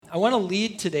I want to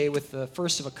lead today with the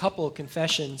first of a couple of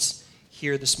confessions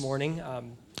here this morning.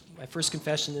 My first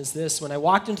confession is this. When I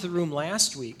walked into the room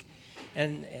last week,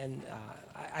 and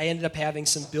I ended up having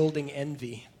some building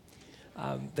envy.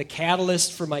 The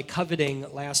catalyst for my coveting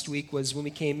last week was when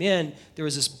we came in, there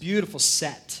was this beautiful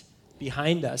set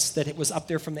behind us that it was up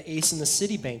there from the Ace in the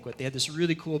City banquet. They had this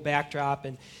really cool backdrop,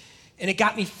 and it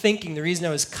got me thinking. The reason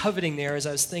I was coveting there is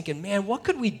I was thinking, man, what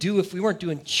could we do if we weren't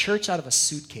doing church out of a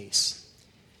suitcase?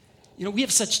 You know, we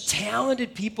have such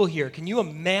talented people here. Can you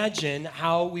imagine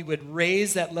how we would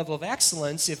raise that level of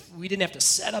excellence if we didn't have to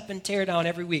set up and tear down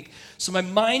every week? So my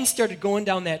mind started going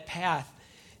down that path.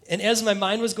 And as my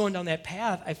mind was going down that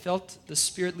path, I felt the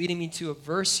Spirit leading me to a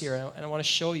verse here, and I want to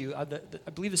show you. I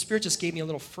believe the Spirit just gave me a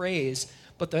little phrase,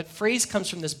 but that phrase comes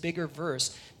from this bigger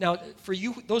verse. Now, for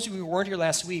you, those of you who weren't here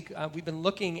last week, we've been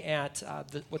looking at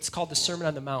what's called the Sermon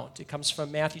on the Mount. It comes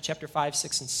from Matthew chapter 5,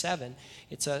 6, and 7.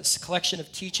 It's a collection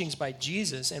of teachings by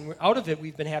Jesus, and out of it,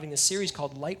 we've been having this series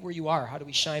called Light Where You Are. How do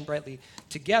we shine brightly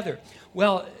together?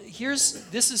 Well,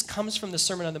 this comes from the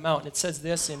Sermon on the Mount, and it says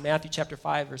this in Matthew chapter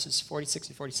 5, verses 46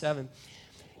 and 47.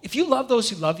 If you love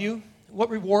those who love you, what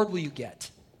reward will you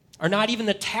get? Are not even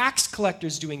the tax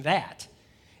collectors doing that?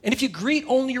 And if you greet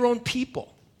only your own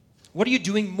people, what are you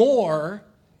doing more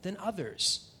than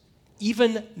others?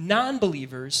 Even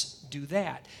non-believers do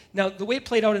that. Now, the way it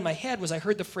played out in my head was I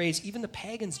heard the phrase, even the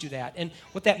pagans do that. And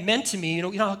what that meant to me, you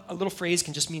know how a little phrase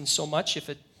can just mean so much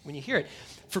when you hear it.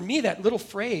 For me, that little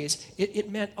phrase, it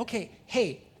meant, okay,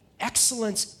 hey,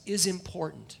 excellence is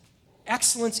important.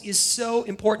 Excellence is so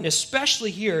important,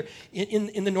 especially here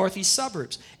in the northeast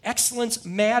suburbs. Excellence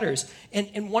matters.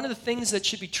 And one of the things that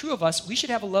should be true of us, we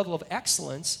should have a level of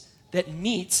excellence that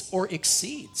meets or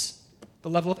exceeds the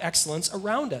level of excellence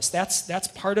around us. That's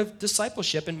part of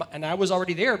discipleship, and I was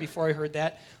already there before I heard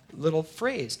that little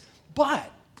phrase.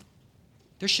 But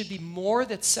there should be more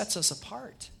that sets us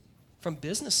apart from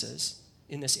businesses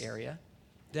in this area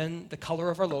than the color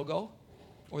of our logo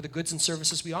or the goods and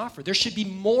services we offer. There should be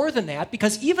more than that,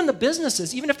 because even the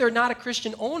businesses, even if they're not a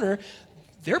Christian owner,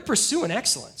 they're pursuing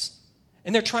excellence.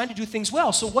 And they're trying to do things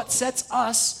well. So what sets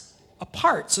us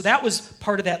apart? So that was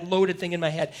part of that loaded thing in my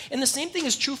head. And the same thing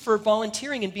is true for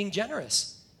volunteering and being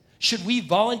generous. Should we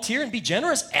volunteer and be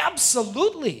generous?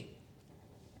 Absolutely.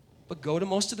 But go to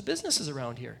most of the businesses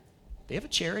around here. They have a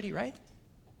charity, right?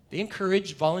 They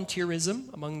encourage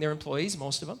volunteerism among their employees,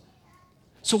 most of them.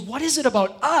 So what is it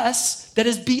about us that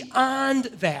is beyond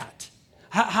that?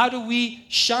 How do we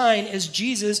shine as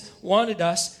Jesus wanted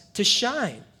us to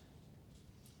shine?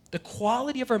 The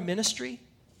quality of our ministry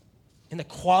and the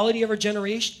quality of our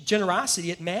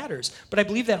generosity, it matters. But I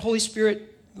believe that Holy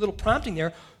Spirit, little prompting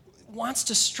there, wants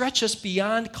to stretch us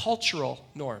beyond cultural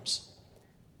norms.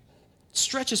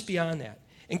 Stretch us beyond that.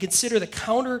 And consider the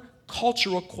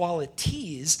counter-cultural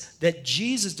qualities that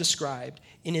Jesus described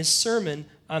in his Sermon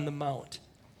on the Mount.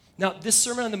 Now, this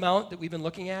Sermon on the Mount that we've been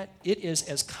looking at, it is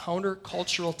as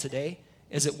countercultural today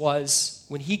as it was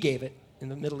when he gave it in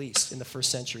the Middle East in the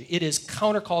first century. It is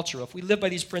countercultural. If we live by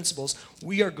these principles,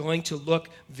 we are going to look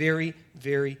very,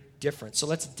 very different. So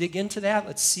let's dig into that.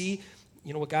 Let's see,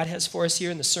 what God has for us here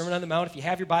in the Sermon on the Mount. If you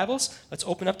have your Bibles, let's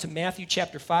open up to Matthew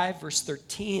chapter 5, verse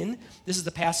 13. This is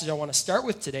the passage I want to start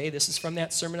with today. This is from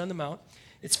that Sermon on the Mount.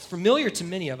 It's familiar to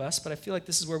many of us, but I feel like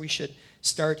this is where we should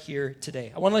start here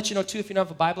today. I want to let you know, too, if you don't have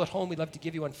a Bible at home, we'd love to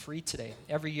give you one free today.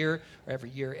 Every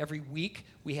week,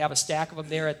 we have a stack of them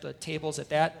there at the tables at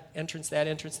that entrance.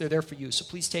 They're there for you. So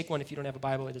please take one if you don't have a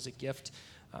Bible. It is a gift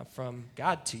from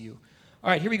God to you. All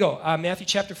right, here we go. Matthew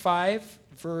chapter 5,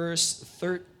 verse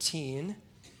 13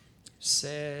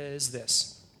 says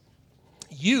this.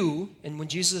 You, and when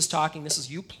Jesus is talking, this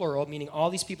is you plural, meaning all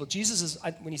these people. Jesus is,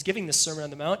 when he's giving this Sermon on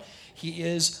the Mount, he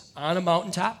is on a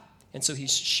mountaintop, and so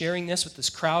he's sharing this with this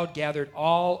crowd gathered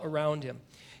all around him.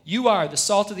 You are the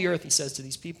salt of the earth, he says to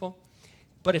these people.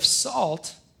 But if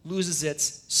salt loses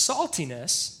its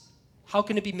saltiness, how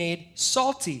can it be made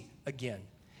salty again?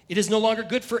 It is no longer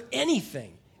good for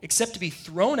anything except to be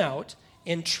thrown out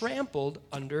and trampled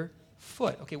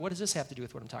underfoot. Okay, what does this have to do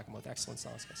with what I'm talking about, excellence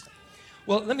and all this kind of stuff?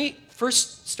 Well, let me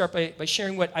first start by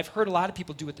sharing what I've heard a lot of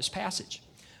people do with this passage.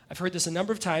 I've heard this a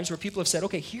number of times where people have said,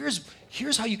 okay,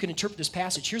 here's how you can interpret this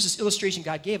passage. Here's this illustration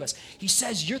God gave us. He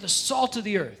says, you're the salt of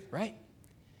the earth, right?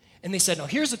 And they said, now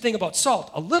here's the thing about salt.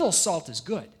 A little salt is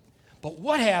good. But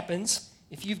what happens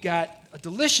if you've got a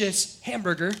delicious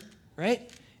hamburger, right?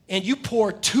 And you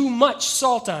pour too much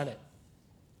salt on it,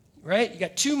 right? You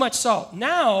got too much salt.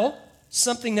 Now,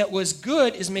 something that was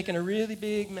good is making a really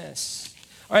big mess.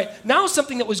 All right, now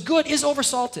something that was good is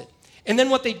oversalted. And then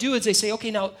what they do is they say,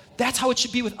 okay, now that's how it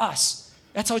should be with us.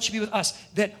 That's how it should be with us,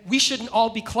 that we shouldn't all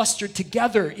be clustered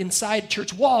together inside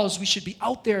church walls. We should be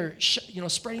out there,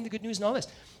 spreading the good news and all this.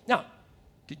 Now,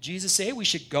 did Jesus say we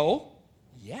should go?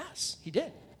 Yes, he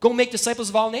did. Go make disciples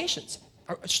of all nations.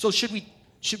 So should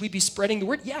we be spreading the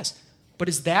word? Yes. But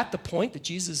is that the point that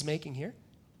Jesus is making here?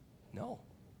 No,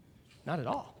 not at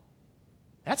all.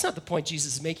 That's not the point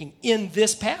Jesus is making in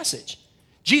this passage.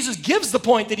 Jesus gives the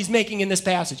point that he's making in this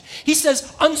passage. He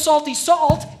says unsalty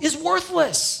salt is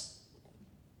worthless.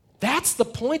 That's the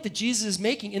point that Jesus is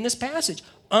making in this passage.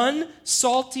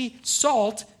 Unsalty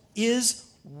salt is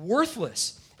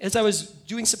worthless. As I was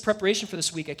doing some preparation for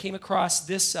this week, I came across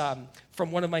this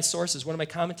from one of my sources. One of my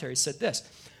commentaries said this,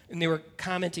 and they were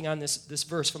commenting on this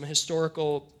verse from a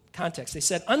historical context. They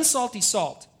said, unsalty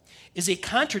salt is a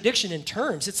contradiction in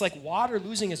terms. It's like water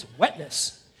losing its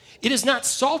wetness. It is not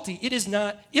salty. If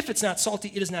it's not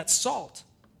salty, it is not salt.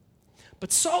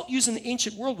 But salt used in the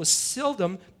ancient world was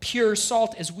seldom pure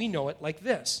salt as we know it, like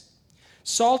this.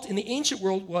 Salt in the ancient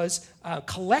world was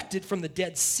collected from the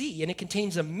Dead Sea, and it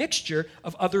contains a mixture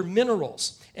of other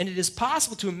minerals. And it is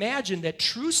possible to imagine that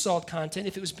true salt content,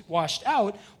 if it was washed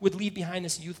out, would leave behind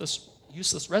this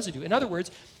useless residue. In other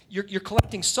words, you're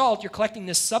collecting salt, you're collecting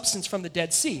this substance from the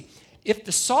Dead Sea. If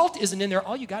the salt isn't in there,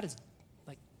 all you got is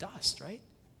like dust, right?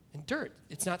 And dirt.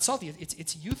 It's not salty.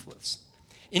 It's useless.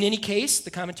 In any case,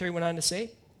 the commentary went on to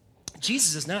say,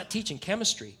 Jesus is not teaching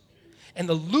chemistry. And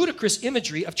the ludicrous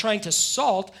imagery of trying to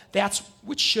salt that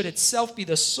which should itself be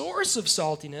the source of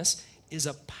saltiness is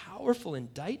a powerful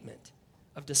indictment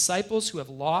of disciples who have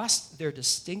lost their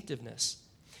distinctiveness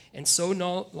and so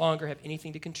no longer have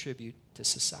anything to contribute to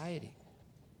society.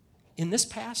 In this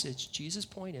passage, Jesus'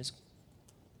 point is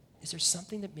there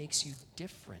something that makes you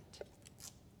different?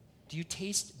 Do you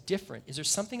taste different? Is there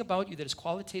something about you that is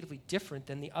qualitatively different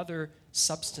than the other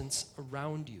substance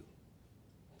around you?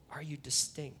 Are you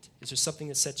distinct? Is there something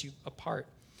that sets you apart?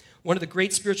 One of the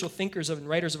great spiritual thinkers and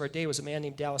writers of our day was a man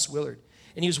named Dallas Willard.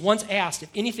 And he was once asked if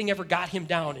anything ever got him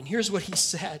down. And here's what he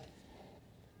said.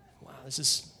 Wow, this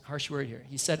is a harsh word here.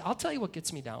 He said, I'll tell you what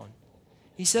gets me down.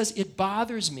 He says, it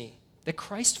bothers me that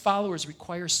Christ followers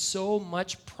require so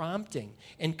much prompting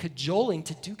and cajoling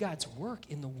to do God's work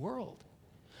in the world.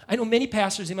 I know many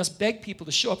pastors, they must beg people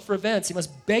to show up for events. They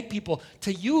must beg people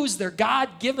to use their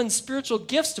God-given spiritual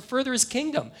gifts to further his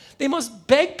kingdom. They must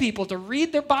beg people to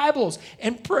read their Bibles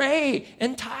and pray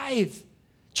and tithe.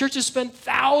 Churches spend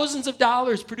thousands of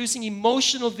dollars producing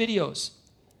emotional videos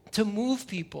to move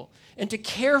people and to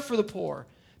care for the poor.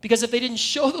 Because if they didn't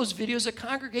show those videos, the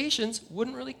congregations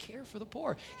wouldn't really care for the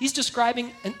poor. He's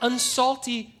describing an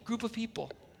unsalty group of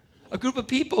people. A group of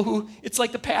people who, it's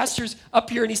like the pastor's up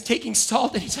here and he's taking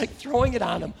salt and he's like throwing it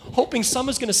on them, hoping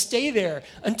someone's going to stay there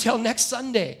until next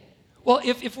Sunday. Well,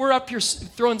 if we're up here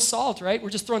throwing salt, right? We're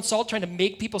just throwing salt trying to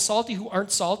make people salty who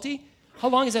aren't salty. How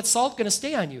long is that salt going to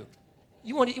stay on you?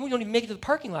 You won't even make it to the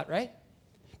parking lot, right?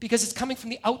 Because it's coming from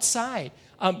the outside.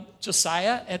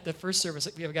 Josiah, at the first service,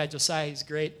 we have a guy, Josiah, he's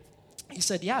great. He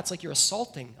said, yeah, it's like you're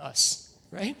assaulting us,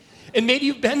 right? And maybe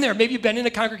you've been there. Maybe you've been in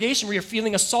a congregation where you're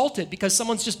feeling assaulted because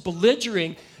someone's just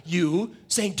belligerent you,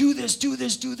 saying, do this, do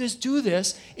this, do this, do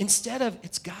this, instead of,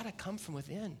 it's got to come from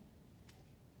within.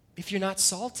 If you're not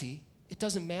salty, it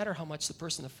doesn't matter how much the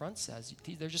person in the front says.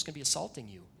 They're just going to be assaulting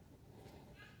you.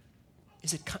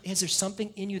 Is there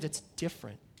something in you that's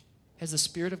different? Has the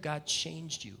Spirit of God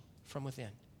changed you from within?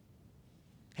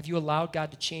 Have you allowed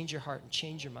God to change your heart and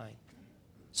change your mind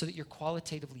so that you're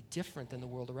qualitatively different than the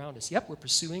world around us? Yep, we're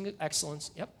pursuing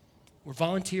excellence. Yep, we're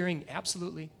volunteering.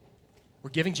 Absolutely. We're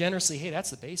giving generously. Hey,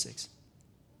 that's the basics.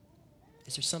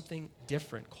 Is there something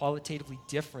different, qualitatively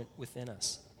different within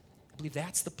us? I believe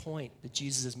that's the point that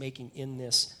Jesus is making in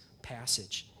this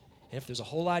passage. And if there's a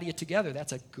whole lot of you together,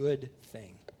 that's a good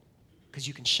thing, because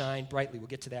you can shine brightly. We'll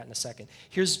get to that in a second.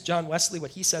 Here's John Wesley,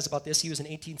 what he says about this. He was an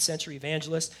 18th century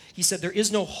evangelist. He said, there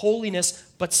is no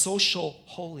holiness but social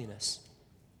holiness.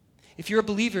 If you're a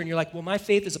believer and you're like, well, my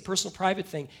faith is a personal, private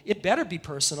thing, it better be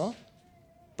personal.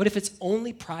 But if it's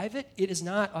only private, it is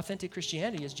not authentic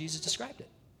Christianity as Jesus described it.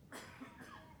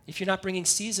 If you're not bringing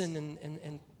season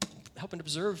and helping to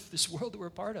preserve this world that we're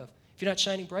a part of, if you're not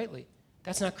shining brightly,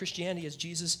 that's not Christianity as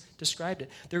Jesus described it.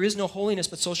 There is no holiness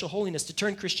but social holiness. To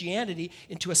turn Christianity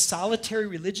into a solitary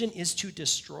religion is to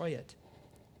destroy it.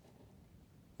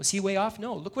 Was he way off?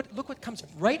 No. Look what comes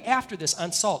right after this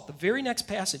on salt. The very next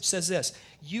passage says this,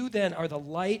 you then are the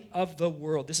light of the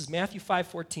world. This is Matthew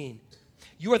 5:14.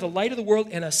 You are the light of the world,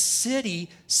 and a city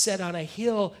set on a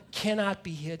hill cannot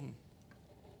be hidden.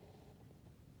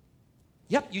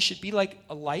 Yep, you should be like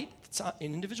a light, an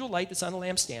individual light that's on a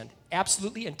lampstand.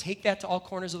 Absolutely, and take that to all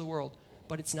corners of the world.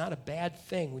 But it's not a bad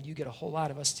thing when you get a whole lot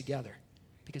of us together.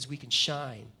 because we can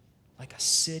shine like a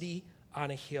city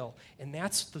on a hill. And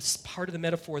that's the part of the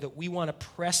metaphor that we want to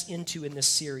press into in this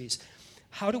series.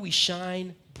 How do we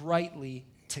shine brightly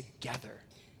together?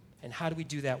 And how do we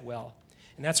do that well?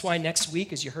 And that's why next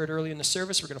week, as you heard earlier in the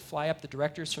service, we're going to fly up the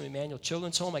directors from Emmanuel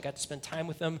Children's Home. I got to spend time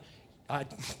with them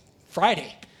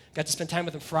Friday. Got to spend time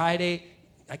with them Friday.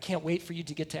 I can't wait for you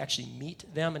to get to actually meet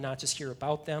them and not just hear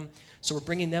about them. So we're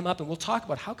bringing them up, and we'll talk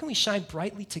about how can we shine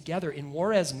brightly together in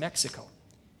Juarez, Mexico.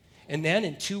 And then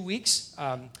in 2 weeks,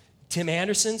 Tim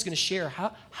Anderson's going to share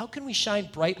how can we shine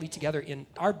brightly together in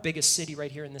our biggest city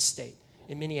right here in this state,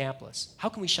 in Minneapolis. How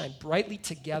can we shine brightly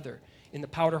together in the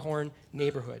Powderhorn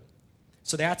neighborhood?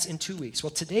 So that's in 2 weeks.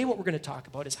 Well, today what we're going to talk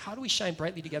about is how do we shine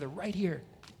brightly together right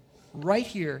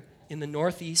here in the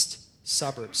northeast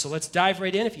suburbs. So let's dive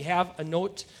right in. If you have a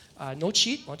note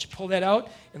sheet, why don't you pull that out,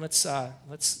 and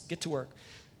let's get to work.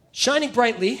 Shining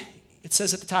brightly, it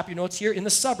says at the top of your notes here, in the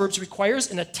suburbs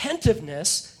requires an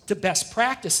attentiveness to best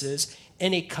practices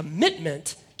and a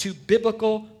commitment to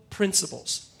biblical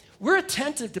principles. We're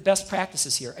attentive to best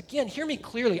practices here. Again, hear me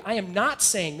clearly. I am not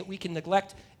saying that we can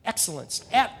neglect excellence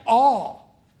at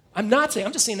all. I'm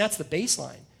just saying that's the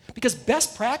baseline. Because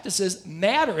best practices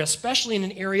matter, especially in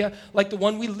an area like the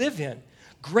one we live in.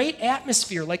 Great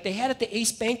atmosphere, like they had at the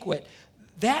Ace Banquet,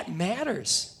 that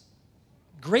matters.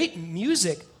 Great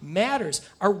music matters.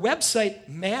 Our website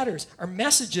matters. Our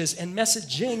messages and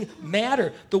messaging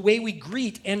matter. The way we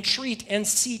greet and treat and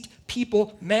seat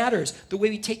people matters. The way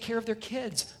we take care of their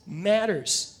kids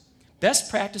matters. Best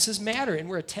practices matter, and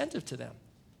we're attentive to them.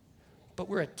 But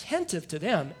we're attentive to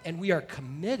them, and we are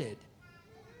committed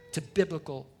to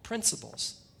biblical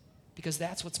principles, because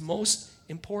that's what's most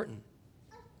important.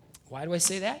 Why do I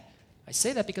say that? I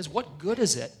say that because what good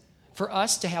is it for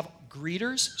us to have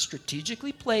greeters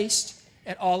strategically placed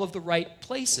at all of the right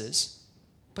places,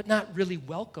 but not really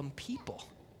welcome people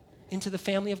into the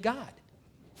family of God?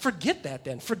 Forget that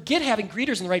then. Forget having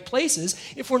greeters in the right places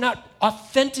if we're not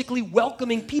authentically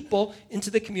welcoming people into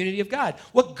the community of God.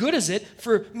 What good is it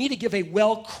for me to give a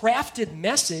well-crafted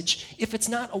message if it's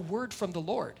not a word from the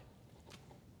Lord?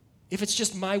 If it's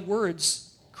just my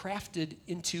words crafted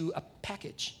into a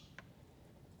package?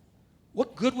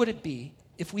 What good would it be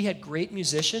if we had great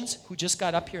musicians who just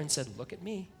got up here and said, "Look at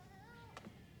me.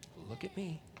 Look at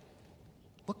me"?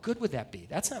 What good would that be?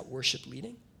 That's not worship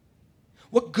leading.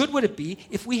 What good would it be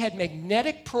if we had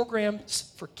magnetic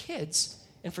programs for kids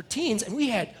and for teens, and we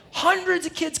had hundreds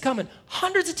of kids coming,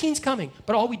 hundreds of teens coming,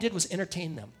 but all we did was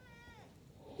entertain them?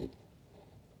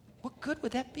 What good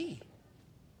would that be?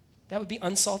 That would be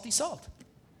unsalty salt.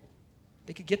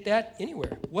 They could get that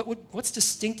anywhere. What's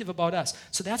distinctive about us?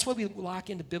 So that's why we lock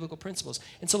into biblical principles.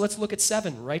 And so let's look at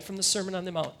 7 right from the Sermon on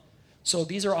the Mount. So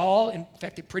these are all, in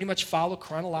fact, they pretty much follow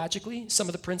chronologically some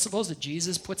of the principles that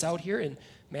Jesus puts out here in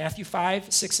Matthew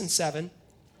 5, 6, and 7.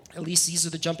 At least these are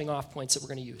the jumping off points that we're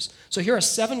going to use. So here are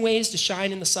 7 ways to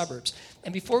shine in the suburbs.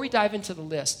 And before we dive into the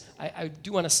list, I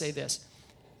do want to say this.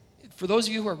 For those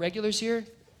of you who are regulars here,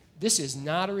 this is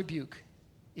not a rebuke.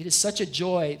 It is such a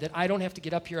joy that I don't have to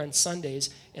get up here on Sundays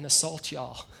and assault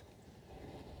y'all.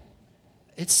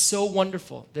 It's so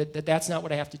wonderful that that's not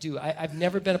what I have to do. I've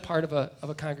never been a part of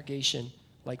a congregation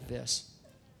like this,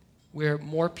 where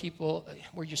more people,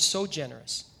 where you're so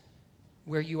generous,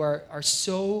 where you are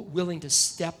so willing to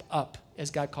step up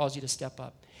as God calls you to step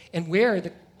up. And where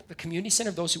the community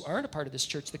center, those who aren't a part of this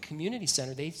church, the community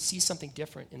center, they see something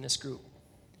different in this group.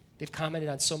 They've commented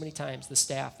on so many times, the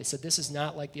staff, they said, this is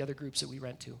not like the other groups that we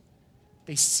rent to.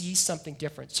 They see something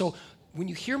different. So when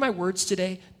you hear my words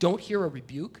today, don't hear a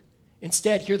rebuke.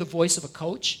 Instead, hear the voice of a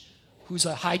coach who's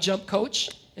a high jump coach,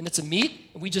 and it's a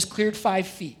meet, and we just cleared 5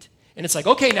 feet. And it's like,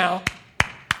 okay, now,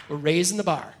 we're raising the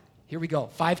bar. Here we go,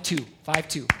 5-2,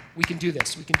 5-2. We can do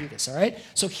this, all right?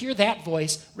 So hear that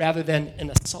voice rather than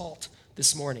an assault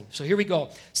this morning. So here we go.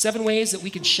 7 ways that we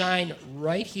can shine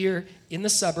right here in the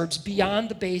suburbs, beyond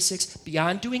the basics,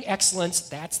 beyond doing excellence.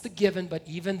 That's the given, but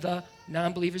even the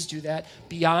non-believers do that.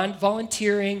 Beyond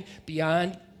volunteering,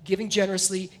 beyond giving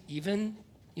generously, even,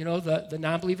 the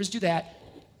non-believers do that.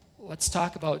 Let's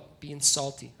talk about being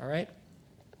salty, all right?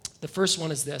 The first one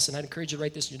is this, and I'd encourage you to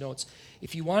write this in your notes.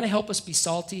 If you want to help us be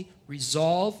salty,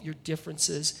 resolve your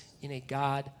differences in a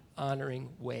God-honoring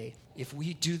way. If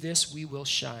we do this, we will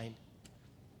shine.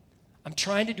 I'm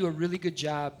trying to do a really good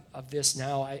job of this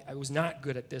now. I was not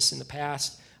good at this in the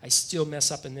past. I still mess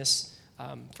up in this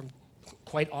from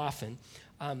quite often.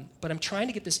 But I'm trying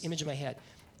to get this image in my head.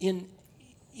 In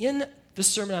the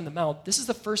Sermon on the Mount, this is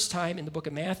the first time in the book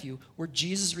of Matthew where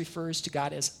Jesus refers to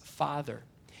God as Father.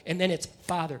 And then it's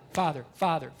Father, Father,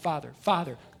 Father, Father,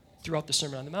 Father throughout the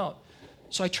Sermon on the Mount.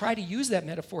 So I try to use that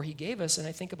metaphor he gave us, and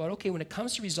I think about, okay, when it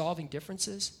comes to resolving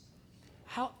differences,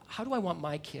 how do I want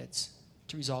my kids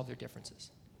to resolve their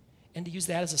differences? And to use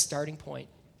that as a starting point,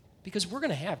 because we're going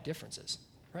to have differences,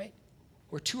 right?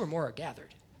 Where two or more are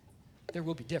gathered, there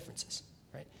will be differences,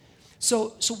 right?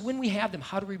 So when we have them,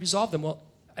 how do we resolve them? Well,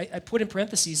 I put in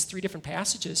parentheses 3 different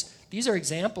passages. These are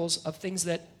examples of things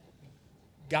that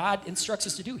God instructs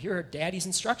us to do. Here are Daddy's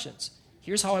instructions.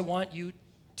 Here's how I want you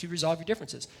to resolve your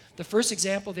differences. The first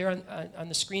example there on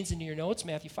the screens in your notes,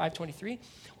 Matthew 5:23,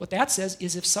 what that says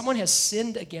is if someone has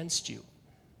sinned against you,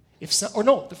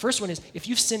 the first one is if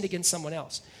you've sinned against someone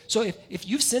else. So if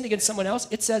you've sinned against someone else,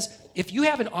 it says if you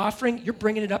have an offering, you're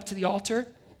bringing it up to the altar,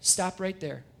 stop right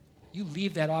there. You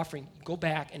leave that offering, go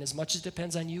back, and as much as it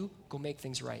depends on you, go make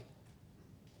things right.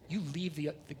 You leave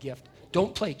the gift.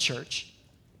 Don't play church.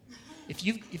 If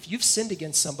you've sinned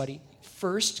against somebody,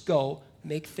 first go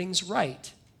make things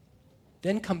right.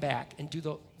 Then come back and do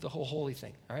the whole holy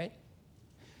thing, all right?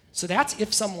 So that's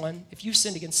if you've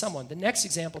sinned against someone. The next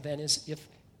example then is if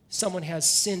someone has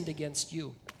sinned against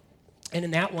you. And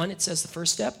in that one, it says the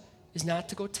first step is not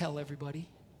to go tell everybody.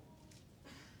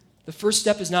 The first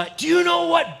step is not, do you know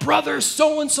what brother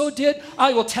so-and-so did?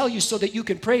 I will tell you so that you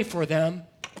can pray for them.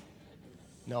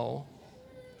 No.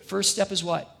 First step is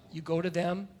what? You go to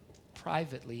them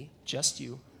privately, just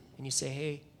you, and you say,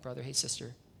 hey, brother, hey,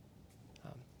 sister,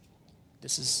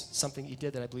 this is something you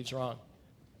did that I believe is wrong.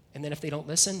 And then if they don't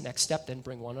listen, next step, then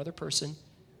bring one other person.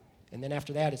 And then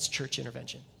after that, it's church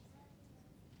intervention.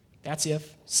 That's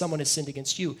if someone has sinned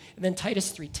against you. And then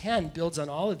Titus 3:10 builds on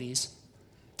all of these.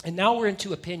 And now we're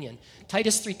into opinion.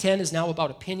 Titus 3:10 is now about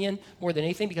opinion more than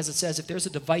anything because it says if there's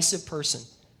a divisive person,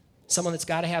 someone that's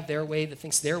got to have their way, that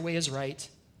thinks their way is right,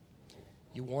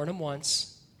 you warn them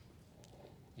once,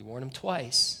 you warn them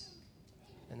twice,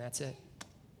 and that's it.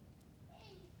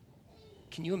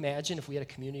 Can you imagine if we had a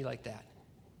community like that?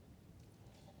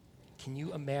 Can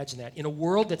you imagine that? In a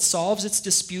world that solves its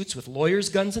disputes with lawyers,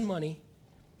 guns, and money,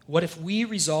 what if we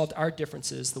resolved our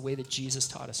differences the way that Jesus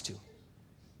taught us to?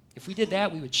 If we did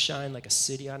that, we would shine like a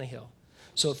city on a hill.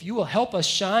 So if you will help us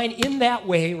shine in that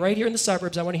way right here in the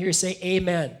suburbs, I want to hear you say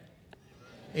amen.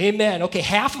 Amen. Okay,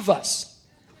 half of us.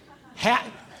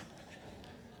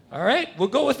 All right, we'll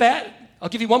go with that. I'll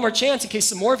give you one more chance in case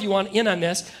some more of you want in on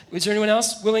this. Is there anyone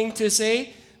else willing to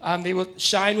say they will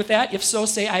shine with that? If so,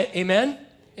 say amen.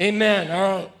 Amen.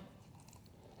 All right.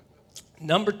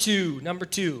 Number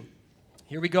two.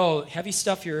 Here we go. Heavy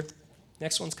stuff here.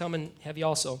 Next one's coming heavy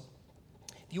also.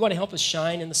 If you want to help us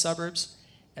shine in the suburbs,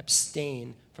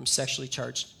 abstain from sexually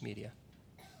charged media.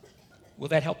 Will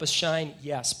that help us shine?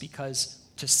 Yes, because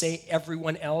to say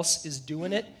everyone else is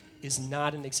doing it is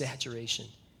not an exaggeration.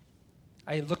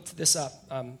 I looked this up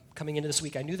coming into this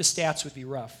week. I knew the stats would be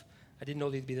rough. I didn't know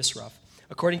they'd be this rough.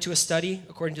 According to a study,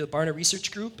 according to the Barna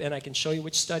Research Group, and I can show you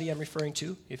which study I'm referring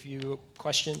to if you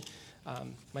question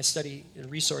my study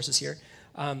resources here.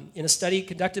 In a study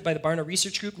conducted by the Barna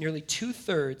Research Group, nearly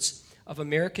 2/3 of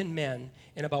American men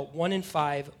and about 1 in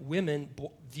 5 women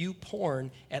view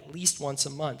porn at least once a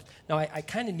month. Now, I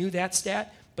kind of knew that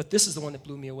stat, but this is the one that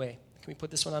blew me away. Can we put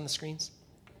this one on the screens?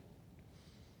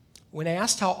 When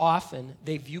asked how often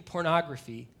they view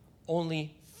pornography,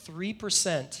 only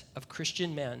 3% of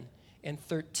Christian men and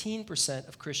 13%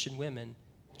 of Christian women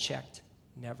checked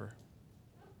never.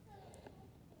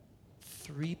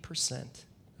 3%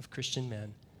 of Christian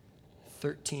men,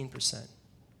 13%.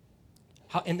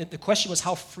 And the question was,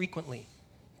 how frequently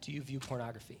do you view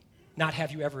pornography? Not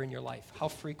have you ever in your life. How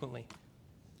frequently?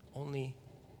 Only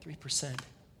 3%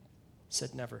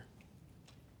 said never.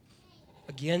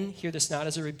 Again, hear this not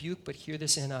as a rebuke, but hear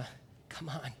this in a, come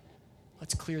on,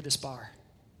 let's clear this bar.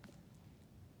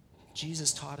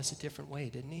 Jesus taught us a different way,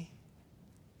 didn't he?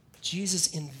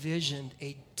 Jesus envisioned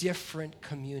a different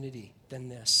community than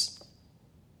this.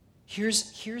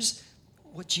 Here's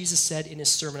what Jesus said in his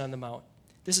Sermon on the Mount.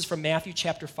 This is from Matthew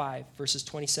chapter 5, verses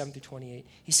 27 through 28.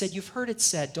 He said, you've heard it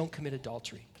said, don't commit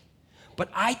adultery. But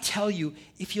I tell you,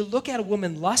 if you look at a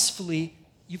woman lustfully,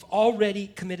 you've already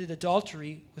committed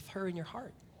adultery with her in your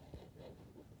heart.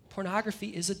 Pornography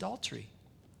is adultery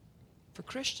for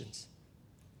Christians.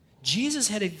 Jesus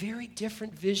had a very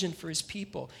different vision for his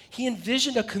people. He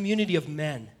envisioned a community of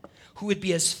men who would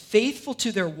be as faithful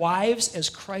to their wives as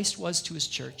Christ was to his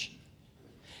church.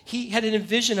 He had an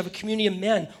vision of a community of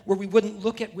men where we wouldn't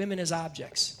look at women as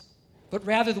objects, but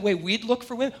rather the way we'd look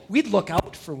for women, we'd look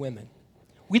out for women.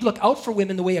 We'd look out for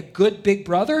women the way a good big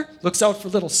brother looks out for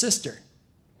little sister.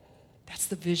 That's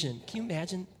the vision. Can you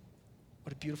imagine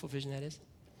what a beautiful vision that is?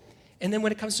 And then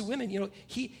when it comes to women,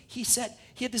 he said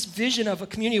he had this vision of a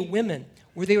community of women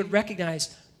where they would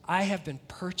recognize, I have been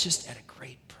purchased at a great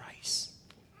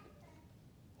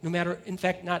In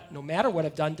fact, not no matter what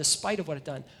I've done, despite of what I've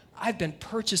done, I've been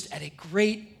purchased at a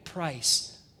great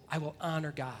price. I will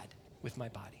honor God with my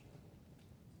body.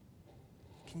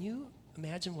 Can you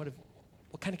imagine what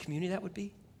kind of community that would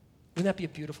be? Wouldn't that be a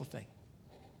beautiful thing?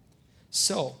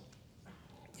 So,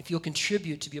 if you'll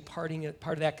contribute to be a part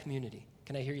of that community,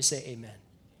 can I hear you say amen?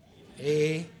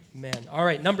 Amen. All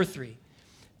right, number 3.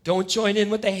 Don't join in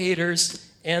with the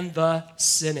haters and the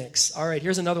cynics. All right,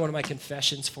 here's another one of my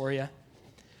confessions for you.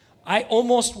 I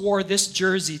almost wore this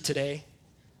jersey today.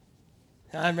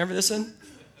 I remember this one?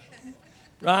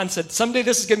 Ron said, someday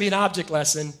this is going to be an object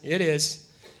lesson. It is.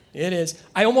 It is.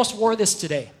 I almost wore this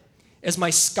today as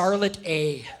my scarlet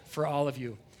A for all of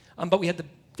you. But we had the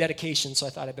dedication, so I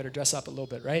thought I better dress up a little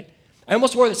bit, right? I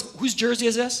almost wore this. Whose jersey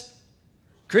is this?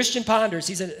 Christian Ponders.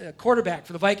 He's a quarterback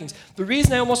for the Vikings. The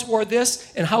reason I almost wore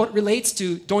this and how it relates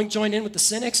to don't join in with the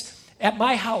cynics, at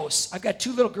my house, I've got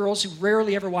 2 little girls who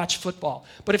rarely ever watch football.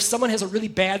 But if someone has a really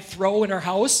bad throw in our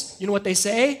house, you know what they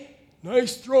say?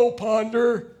 Nice throw,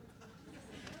 Ponder.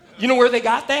 You know where they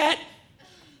got that?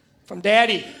 From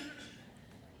Daddy.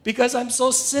 Because I'm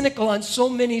so cynical on so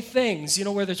many things. You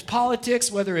know, whether it's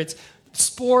politics, whether it's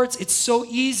sports, it's so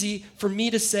easy for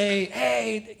me to say,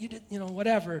 hey, you did,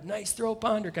 whatever, nice throw,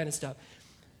 Ponder kind of stuff.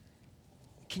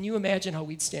 Can you imagine how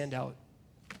we'd stand out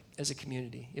as a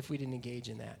community if we didn't engage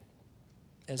in that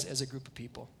as a group of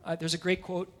people? There's a great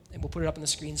quote, and we'll put it up on the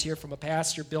screens here, from a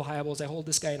pastor, Bill Hybels. I hold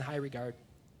this guy in high regard.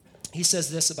 He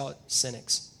says this about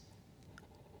cynics.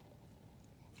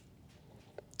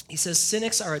 He says,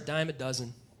 cynics are a dime a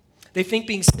dozen. They think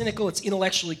being cynical, it's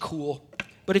intellectually cool.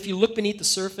 But if you look beneath the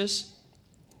surface,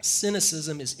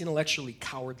 cynicism is intellectually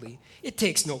cowardly. It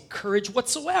takes no courage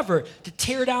whatsoever to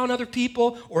tear down other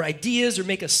people or ideas or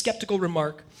make a skeptical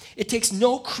remark. It takes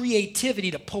no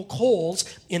creativity to poke holes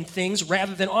in things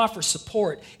rather than offer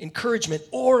support, encouragement,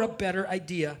 or a better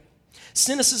idea.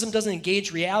 Cynicism doesn't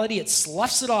engage reality. It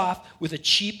sloughs it off with a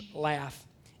cheap laugh.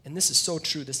 And this is so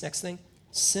true. This next thing,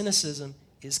 cynicism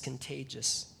is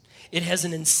contagious. It has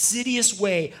an insidious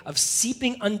way of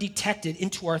seeping undetected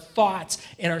into our thoughts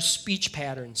and our speech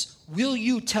patterns. Will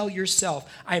you tell yourself,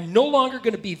 I'm no longer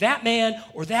going to be that man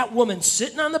or that woman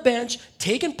sitting on the bench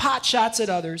taking pot shots at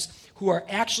others who are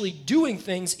actually doing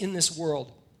things in this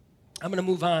world? I'm going to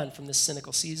move on from this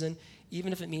cynical season,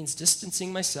 even if it means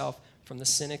distancing myself from the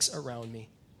cynics around me.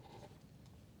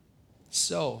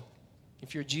 So,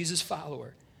 if you're a Jesus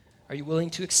follower, are you willing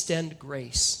to extend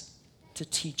grace to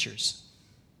teachers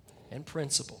and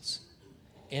principals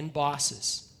and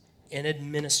bosses and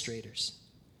administrators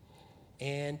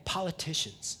and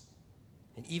politicians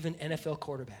and even NFL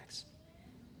quarterbacks?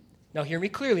 Now, hear me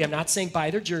clearly. I'm not saying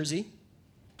buy their jersey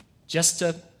just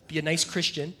to be a nice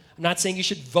Christian. I'm not saying you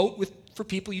should vote for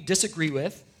people you disagree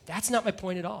with. That's not my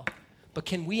point at all. But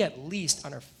can we at least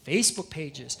on our Facebook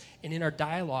pages and in our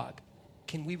dialogue,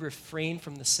 can we refrain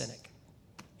from the cynic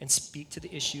and speak to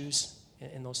the issues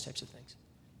and those types of things?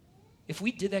 If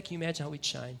we did that, can you imagine how we'd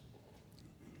shine?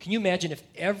 Can you imagine if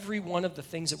every one of the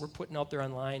things that we're putting out there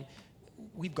online,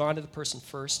 we've gone to the person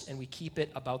first and we keep it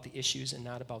about the issues and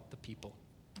not about the people?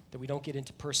 That we don't get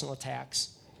into personal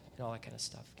attacks and all that kind of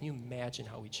stuff. Can you imagine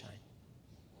how we'd shine?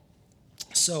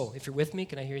 So, if you're with me,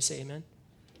 can I hear you say amen?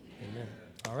 Amen.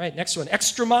 All right, next one,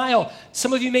 extra mile.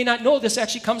 Some of you may not know this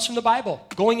actually comes from the Bible,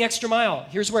 going extra mile.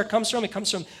 Here's where it comes from. It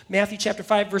comes from Matthew chapter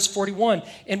 5, verse 41.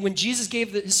 And when Jesus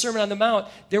gave his Sermon on the Mount,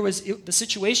 the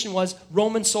situation was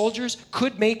Roman soldiers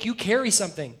could make you carry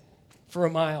something for a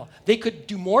mile. They could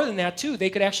do more than that too. They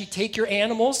could actually take your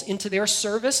animals into their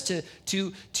service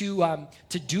to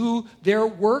do their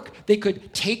work. They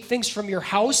could take things from your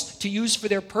house to use for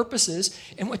their purposes.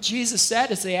 And what Jesus said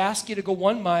is they ask you to go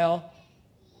 1 mile,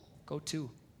 go 2.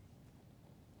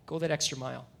 Go that extra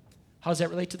mile. How does that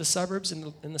relate to the suburbs?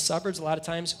 In the suburbs, a lot of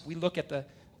times we look at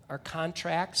our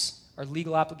contracts, our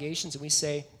legal obligations, and we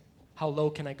say, how low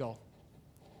can I go?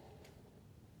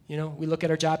 You know, we look at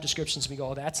our job descriptions and we go,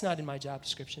 oh, that's not in my job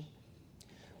description.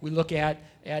 We look at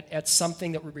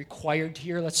something that we're required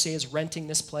here, let's say is renting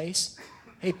this place.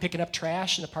 Hey, picking up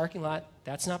trash in the parking lot,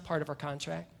 that's not part of our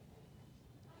contract.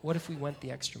 What if we went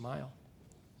the extra mile?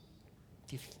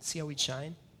 Do you see how we'd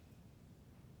shine?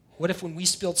 What if when we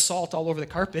spilled salt all over the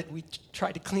carpet, we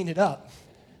tried to clean it up?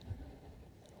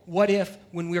 What if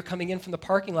when we were coming in from the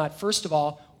parking lot, first of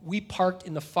all, we parked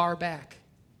in the far back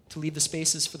to leave the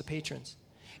spaces for the patrons?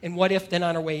 And what if then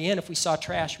on our way in, if we saw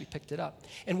trash, we picked it up?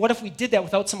 And what if we did that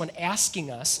without someone asking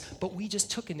us, but we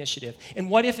just took initiative? And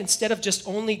what if instead of just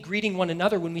only greeting one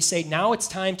another when we say, now it's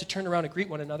time to turn around and greet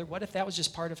one another, what if that was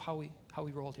just part of how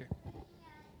we rolled here?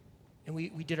 And we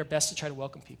did our best to try to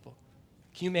welcome people.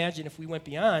 Can you imagine if we went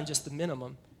beyond just the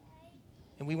minimum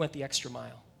and we went the extra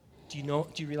mile. Do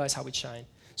you realize how we'd shine?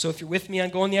 So if you're with me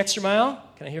on going the extra mile,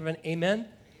 can I hear an amen?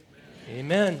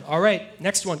 Amen. All right,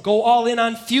 next one. Go all in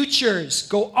on futures.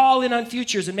 Go all in on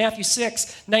futures. In Matthew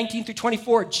 6, 19 through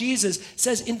 24, Jesus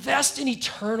says, invest in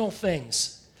eternal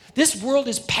things. This world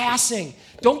is passing.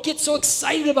 Don't get so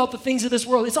excited about the things of this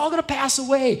world. It's all going to pass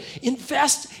away.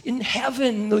 Invest in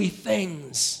heavenly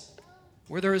things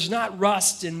where there is not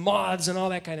rust and moths and all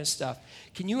that kind of stuff.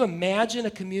 Can you imagine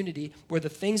a community where the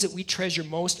things that we treasure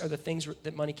most are the things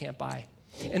that money can't buy?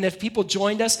 And if people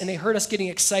joined us and they heard us getting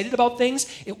excited about things,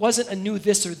 it wasn't a new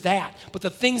this or that, but the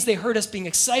things they heard us being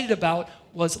excited about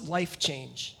was life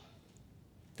change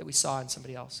that we saw in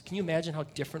somebody else. Can you imagine how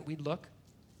different we'd look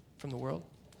from the world?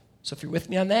 So if you're with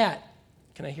me on that,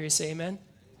 can I hear you say amen?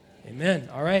 Amen.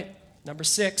 All right. Number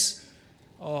 6.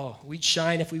 Oh, we'd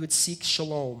shine if we would seek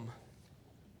shalom.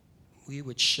 We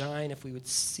would shine if we would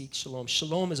seek shalom.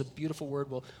 Shalom is a beautiful word.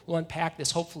 We'll unpack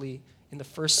this hopefully in the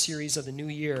first series of the new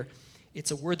year. It's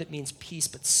a word that means peace,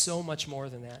 but so much more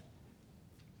than that.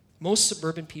 Most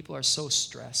suburban people are so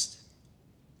stressed.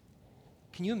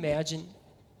 Can you imagine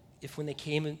if when they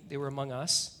came and they were among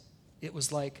us, it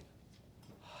was like,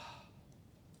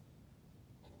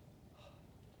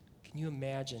 can you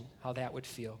imagine how that would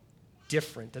feel?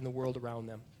 Different than the world around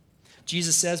them.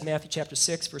 Jesus says, Matthew chapter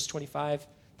 6, verse 25,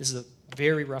 this is a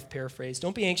very rough paraphrase.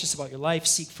 Don't be anxious about your life.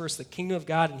 Seek first the kingdom of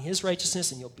God and his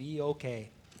righteousness, and you'll be okay.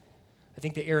 I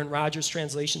think the Aaron Rodgers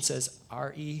translation says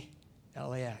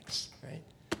R-E-L-A-X, right?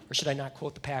 Or should I not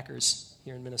quote the Packers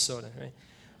here in Minnesota,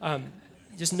 right?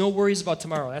 Just no worries about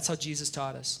tomorrow. That's how Jesus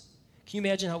taught us. Can you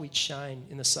imagine how we'd shine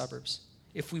in the suburbs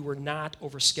if we were not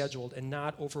overscheduled and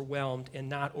not overwhelmed and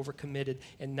not overcommitted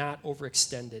and not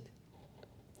overextended?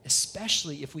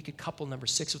 Especially if we could couple number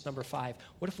 6 with number 5.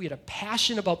 What if we had a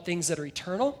passion about things that are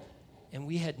eternal and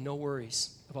we had no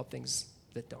worries about things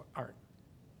that aren't?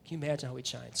 Can you imagine how we'd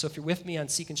shine? So if you're with me on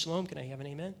Seek and Shalom, can I have an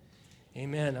amen?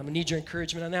 Amen. I'm going to need your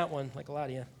encouragement on that one, like a lot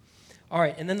of you. All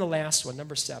right, and then the last one,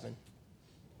 number 7.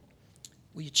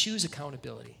 Will you choose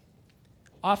accountability?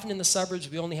 Often in the suburbs,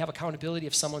 we only have accountability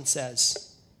if someone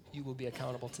says, you will be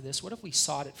accountable to this. What if we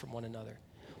sought it from one another?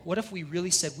 What if we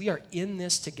really said, we are in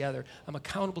this together. I'm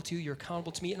accountable to you, you're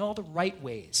accountable to me in all the right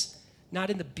ways. Not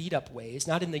in the beat-up ways,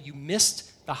 not in the you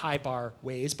missed the high bar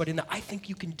ways, but in the I think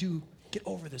you can get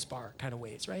over this bar kind of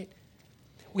ways, right?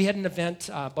 We had an event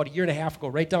about a year and a half ago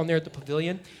right down there at the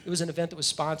pavilion. It was an event that was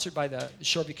sponsored by the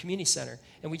Shoreview Community Center.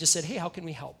 And we just said, hey, how can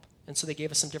we help? And so they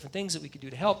gave us some different things that we could do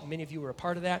to help. Many of you were a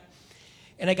part of that.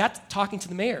 And I got talking to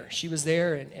the mayor. She was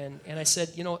there, and I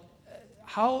said,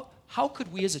 how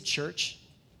could we as a church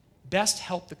best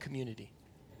help the community?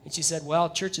 And she said, well,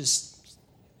 churches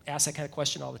ask that kind of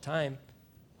question all the time.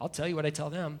 I'll tell you what I tell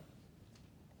them.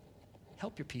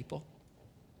 Help your people.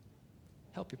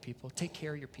 Help your people. Take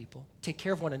care of your people. Take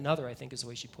care of one another, I think is the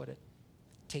way she put it.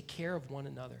 Take care of one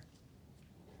another.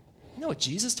 You know what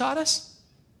Jesus taught us?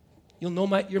 You'll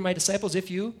know you're my disciples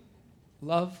if you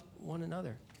love one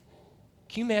another.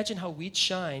 Can you imagine how we'd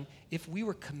shine if we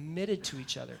were committed to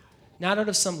each other? Not out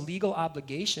of some legal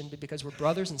obligation, but because we're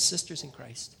brothers and sisters in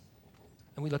Christ.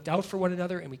 And we looked out for one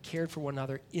another and we cared for one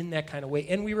another in that kind of way.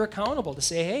 And we were accountable to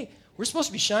say, hey, we're supposed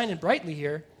to be shining brightly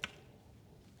here,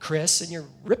 Chris, and you're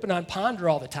ripping on Ponder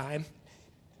all the time.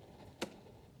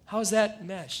 How's that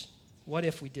mesh? What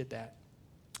if we did that?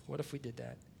 What if we did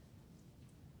that?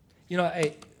 You know,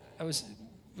 I was,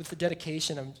 with the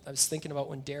dedication, I was thinking about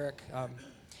when Derek,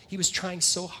 he was trying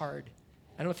so hard.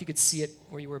 I don't know if you could see it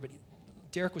where you were, but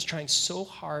Derek was trying so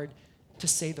hard to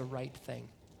say the right thing.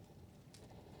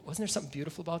 Wasn't there something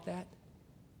beautiful about that?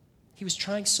 He was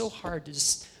trying so hard to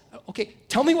just, okay,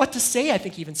 tell me what to say, I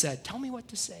think he even said. Tell me what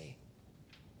to say.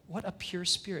 What a pure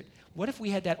spirit. What if we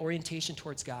had that orientation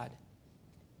towards God?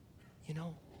 You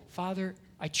know, Father,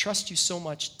 I trust you so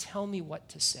much. Tell me what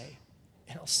to say,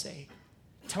 and I'll say.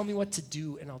 Tell me what to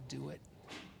do, and I'll do it.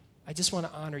 I just want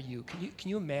to honor you. Can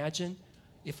you imagine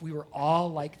if we were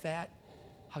all like that,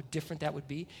 how different that would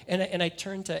be? And I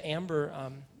turned to Amber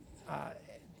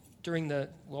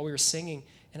while we were singing,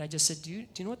 and I just said, do you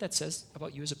know what that says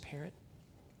about you as a parent?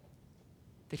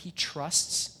 That he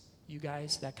trusts you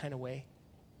guys that kind of way?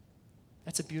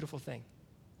 That's a beautiful thing.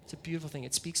 It's a beautiful thing.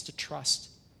 It speaks to trust.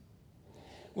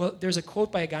 Well, there's a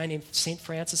quote by a guy named St.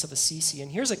 Francis of Assisi,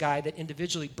 and here's a guy that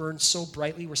individually burned so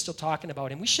brightly we're still talking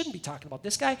about him. We shouldn't be talking about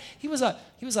this guy. He was a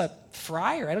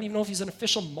friar. I don't even know if he's an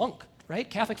official monk, right?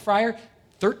 Catholic friar,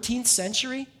 13th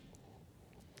century.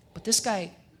 But this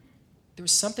guy, there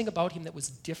was something about him that was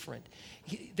different.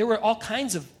 There were all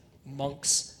kinds of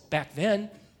monks back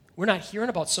then We're not hearing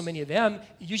about so many of them.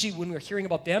 Usually when we're hearing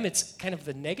about them, it's kind of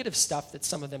the negative stuff that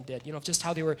some of them did. Just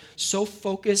how they were so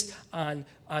focused on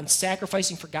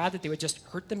sacrificing for God that they would just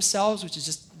hurt themselves, which is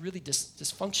just really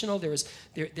dysfunctional.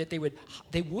 That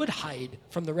they would hide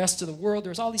from the rest of the world.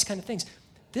 There was all these kind of things.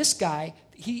 This guy,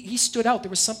 he stood out. There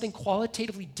was something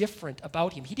qualitatively different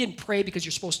about him. He didn't pray because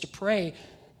you're supposed to pray.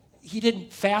 He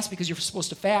didn't fast because you're supposed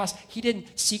to fast. He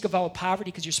didn't seek a vow of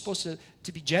poverty because you're supposed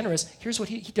to be generous. Here's what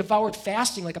he devoured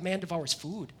fasting like a man devours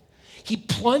food. He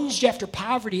plunged after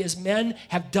poverty as men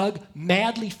have dug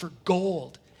madly for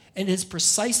gold. And it is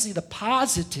precisely the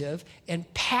positive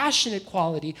and passionate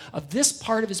quality of this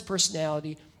part of his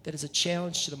personality that is a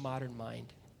challenge to the modern mind.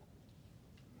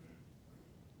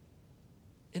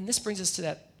 And this brings us to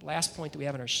that last point that we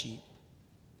have on our sheet.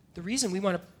 The reason we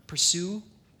want to pursue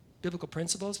biblical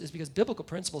principles is because biblical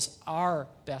principles are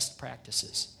best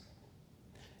practices.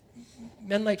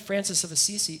 Men like Francis of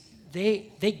Assisi,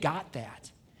 they got that.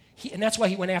 And that's why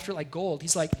he went after it like gold.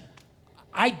 He's like,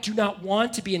 I do not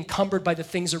want to be encumbered by the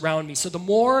things around me. So the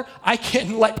more I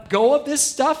can let go of this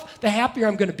stuff, the happier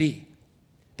I'm going to be.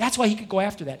 That's why he could go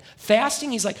after that.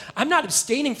 Fasting, he's like, I'm not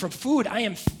abstaining from food. I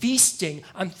am feasting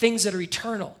on things that are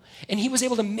eternal. And he was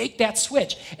able to make that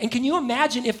switch. And can you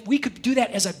imagine if we could do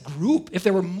that as a group, if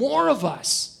there were more of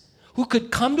us who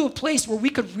could come to a place where we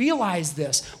could realize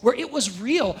this, where it was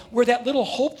real, where that little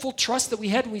hopeful trust that we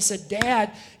had when we said,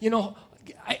 Dad,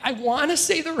 I want to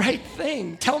say the right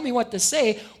thing. Tell me what to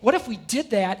say. What if we did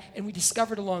that and we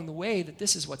discovered along the way that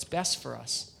this is what's best for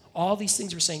us? All these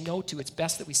things we're saying no to, it's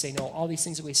best that we say no. All these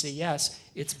things that we say yes,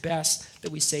 it's best that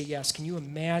we say yes. Can you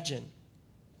imagine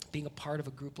being a part of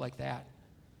a group like that?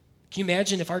 Can you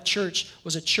imagine if our church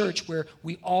was a church where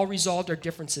we all resolved our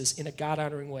differences in a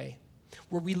God-honoring way,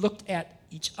 where we looked at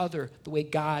each other the way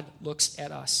God looks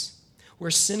at us, where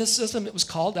cynicism, it was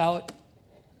called out,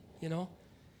 and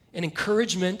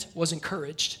encouragement was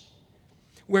encouraged,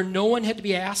 where no one had to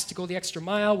be asked to go the extra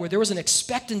mile, where there was an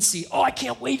expectancy. Oh, I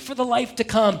can't wait for the life to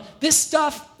come. This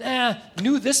stuff,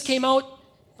 new this came out.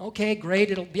 Okay,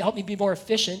 great, it'll help me be more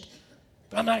efficient.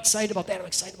 But I'm not excited about that. I'm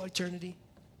excited about eternity.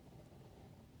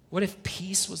 What if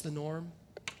peace was the norm?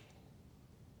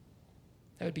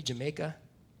 That would be Jamaica.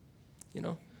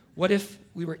 What if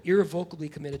we were irrevocably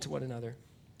committed to one another?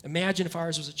 Imagine if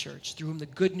ours was a church through whom the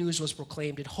good news was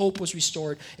proclaimed and hope was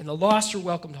restored and the lost were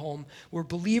welcomed home, where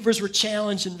believers were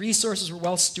challenged and resources were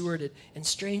well stewarded and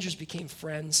strangers became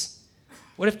friends.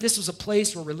 What if this was a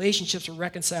place where relationships were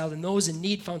reconciled and those in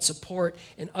need found support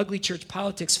and ugly church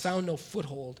politics found no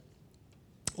foothold?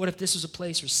 What if this was a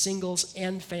place where singles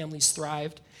and families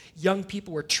thrived, young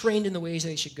people were trained in the ways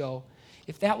they should go?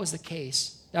 If that was the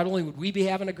case, not only would we be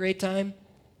having a great time,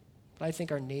 but I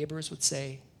think our neighbors would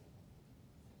say,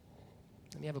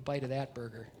 let me have a bite of that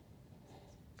burger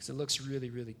because it looks really,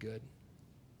 really good.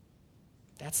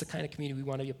 That's the kind of community we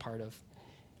want to be a part of.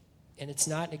 And it's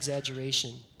not an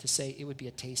exaggeration to say it would be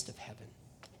a taste of heaven.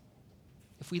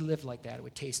 If we lived like that, it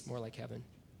would taste more like heaven.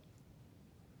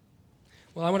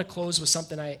 Well, I want to close with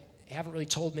something I haven't really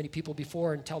told many people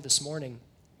before until this morning.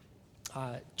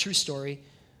 True story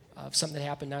of something that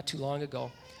happened not too long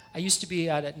ago. I used to be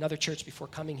at another church before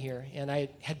coming here, and I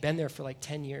had been there for like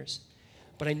 10 years.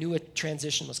 But I knew a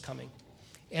transition was coming.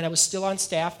 And I was still on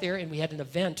staff there, and we had an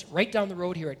event right down the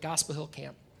road here at Gospel Hill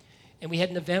Camp. And we had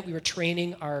an event, we were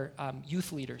training our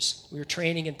youth leaders. We were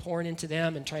training and pouring into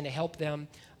them and trying to help them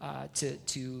to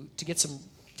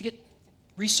get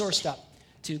resourced up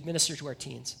to minister to our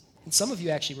teens. And some of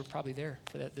you actually were probably there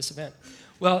for this event.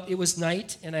 Well, it was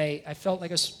night, and I felt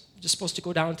like I was just supposed to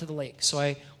go down to the lake. So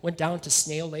I went down to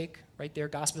Snail Lake, right there,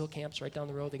 Gospel Hill Camp's right down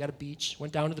the road. They got a beach.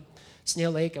 Went down to the Snail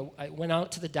Lake. I went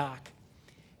out to the dock.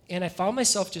 And I found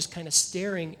myself just kind of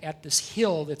staring at this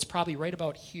hill that's probably right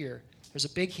about here. There's a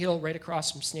big hill right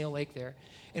across from Snail Lake there.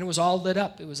 And it was all lit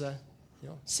up. It was a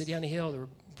city on a hill. There were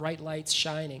bright lights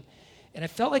shining. And I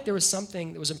felt like there was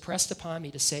something that was impressed upon me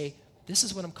to say, this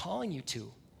is what I'm calling you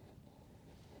to.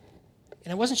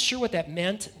 And I wasn't sure what that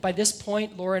meant. By this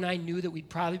point, Laura and I knew that we'd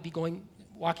probably be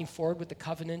walking forward with the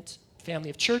Covenant family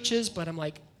of churches, but I'm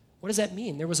like, what does that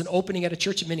mean? There was an opening at a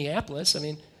church in Minneapolis. I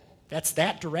mean, that's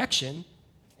that direction.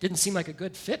 Didn't seem like a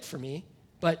good fit for me,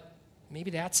 but maybe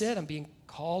that's it. I'm being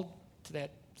called to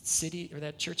that city or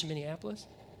that church in Minneapolis.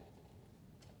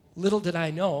 Little did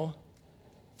I know,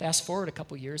 fast forward a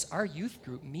couple years, our youth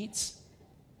group meets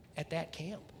at that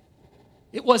camp.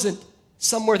 It wasn't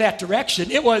somewhere that direction.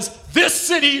 It was this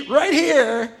city right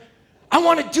here. I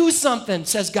want to do something,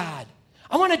 says God.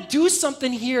 I want to do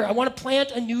something here. I want to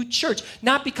plant a new church,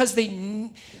 not because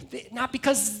the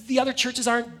other churches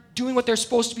aren't doing what they're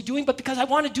supposed to be doing, but because I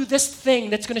want to do this thing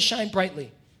that's going to shine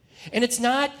brightly. And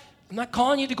I'm not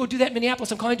calling you to go do that in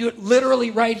Minneapolis. I'm calling you to do it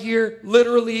literally right here,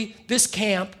 literally this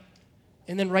camp,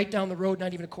 and then right down the road,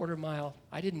 not even a quarter mile.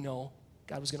 I didn't know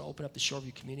God was going to open up the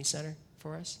Shoreview Community Center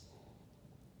for us.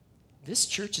 This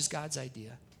church is God's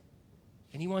idea.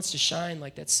 And he wants to shine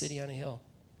like that city on a hill.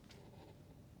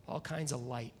 All kinds of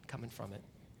light coming from it.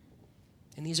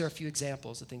 And these are a few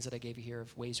examples of things that I gave you here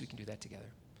of ways we can do that together.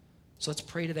 So let's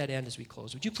pray to that end as we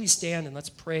close. Would you please stand and let's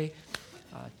pray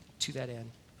to that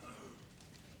end.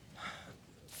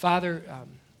 Father,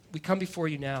 we come before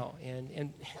you now,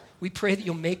 and we pray that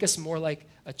you'll make us more like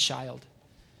a child.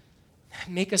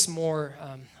 Make us more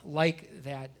like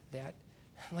that,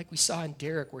 like we saw in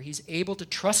Derek, where he's able to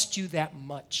trust you that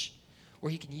much,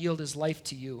 where he can yield his life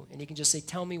to you, and he can just say,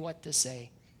 tell me what to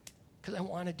say, because I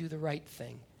want to do the right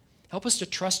thing. Help us to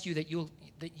trust you that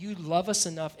you love us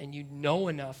enough and you know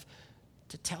enough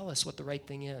to tell us what the right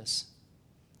thing is,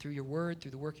 through your word,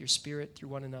 through the work of your Spirit, through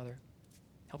one another.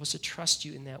 Help us to trust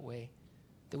you in that way,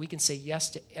 that we can say yes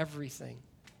to everything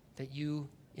that you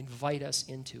invite us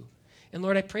into. And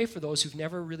Lord, I pray for those who've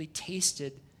never really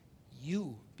tasted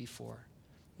you before.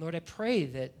 Lord, I pray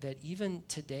that even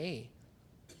today,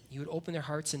 you would open their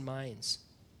hearts and minds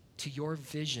to your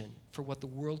vision for what the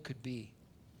world could be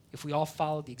if we all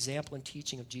followed the example and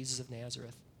teaching of Jesus of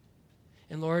Nazareth.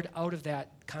 And Lord, out of that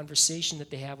conversation that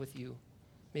they have with you,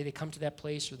 may they come to that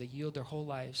place where they yield their whole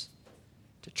lives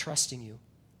to trusting you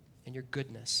and your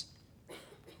goodness.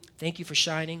 Thank you for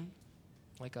shining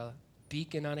like a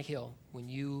beacon on a hill when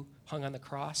you hung on the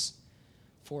cross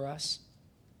for us.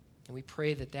 And we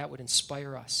pray that that would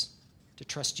inspire us to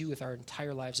trust you with our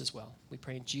entire lives as well. We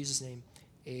pray in Jesus' name,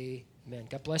 amen.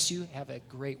 God bless you. Have a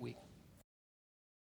great week.